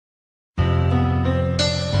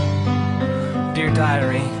Dear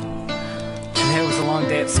Diary, today was a long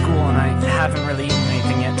day at school and I haven't really eaten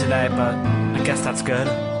anything yet today, but I guess that's good.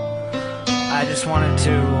 I just wanted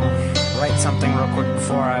to write something real quick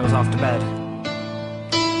before I was off to bed.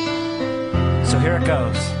 So here it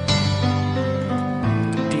goes.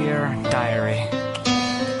 Dear Diary,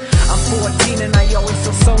 I'm 14 and I always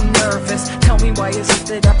feel so nervous. Tell me, why is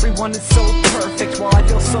it that everyone is so perfect while I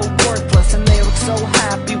feel so worthless and they look so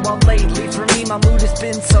happy? While lately for me my mood has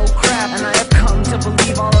been so crap, and I have come to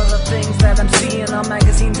believe all of the things that I'm seeing on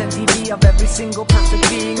magazines and TV of every single perfect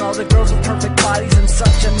being. All the girls with perfect bodies and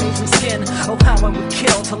such amazing skin. Oh, how I would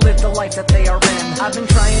kill to live the life that they are in. I've been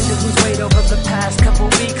trying to lose weight over the past couple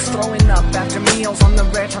weeks, throwing up after meals on the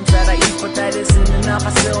rare times that I eat, but that isn't enough.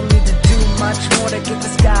 I still need to do much more to get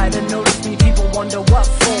this guy to notice me. People wonder what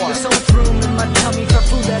for. There's so much room in my tummy for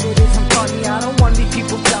food that it isn't funny. I don't want these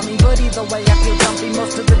people tell me, but either way I feel dumpy.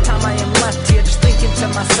 Most of the time I am left here just thinking to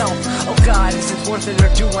myself, oh God, is it worth it or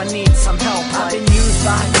do I need some help? I've been used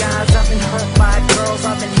by guys, I've been hurt by girls,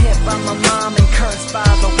 I've been hit by my mom and cursed by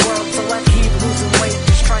the world. So I keep losing weight,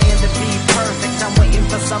 just trying to be perfect. I'm waiting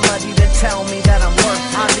for somebody to tell me that I'm worth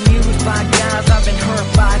it. I've been used by guys, I've been hurt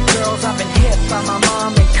by girls, I've been hit by my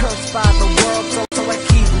mom and cursed by the world. So I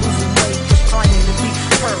keep losing weight, just trying to be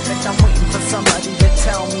perfect. I'm waiting for somebody to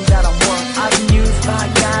tell me that I'm worth it. I've been used by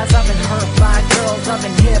guys, I've been hurt by girls, I've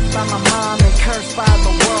been hit by my mom and cursed by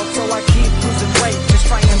the world. So I keep losing weight, just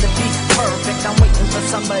trying to be perfect. I'm waiting for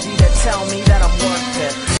somebody to tell me that I'm worth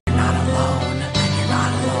it.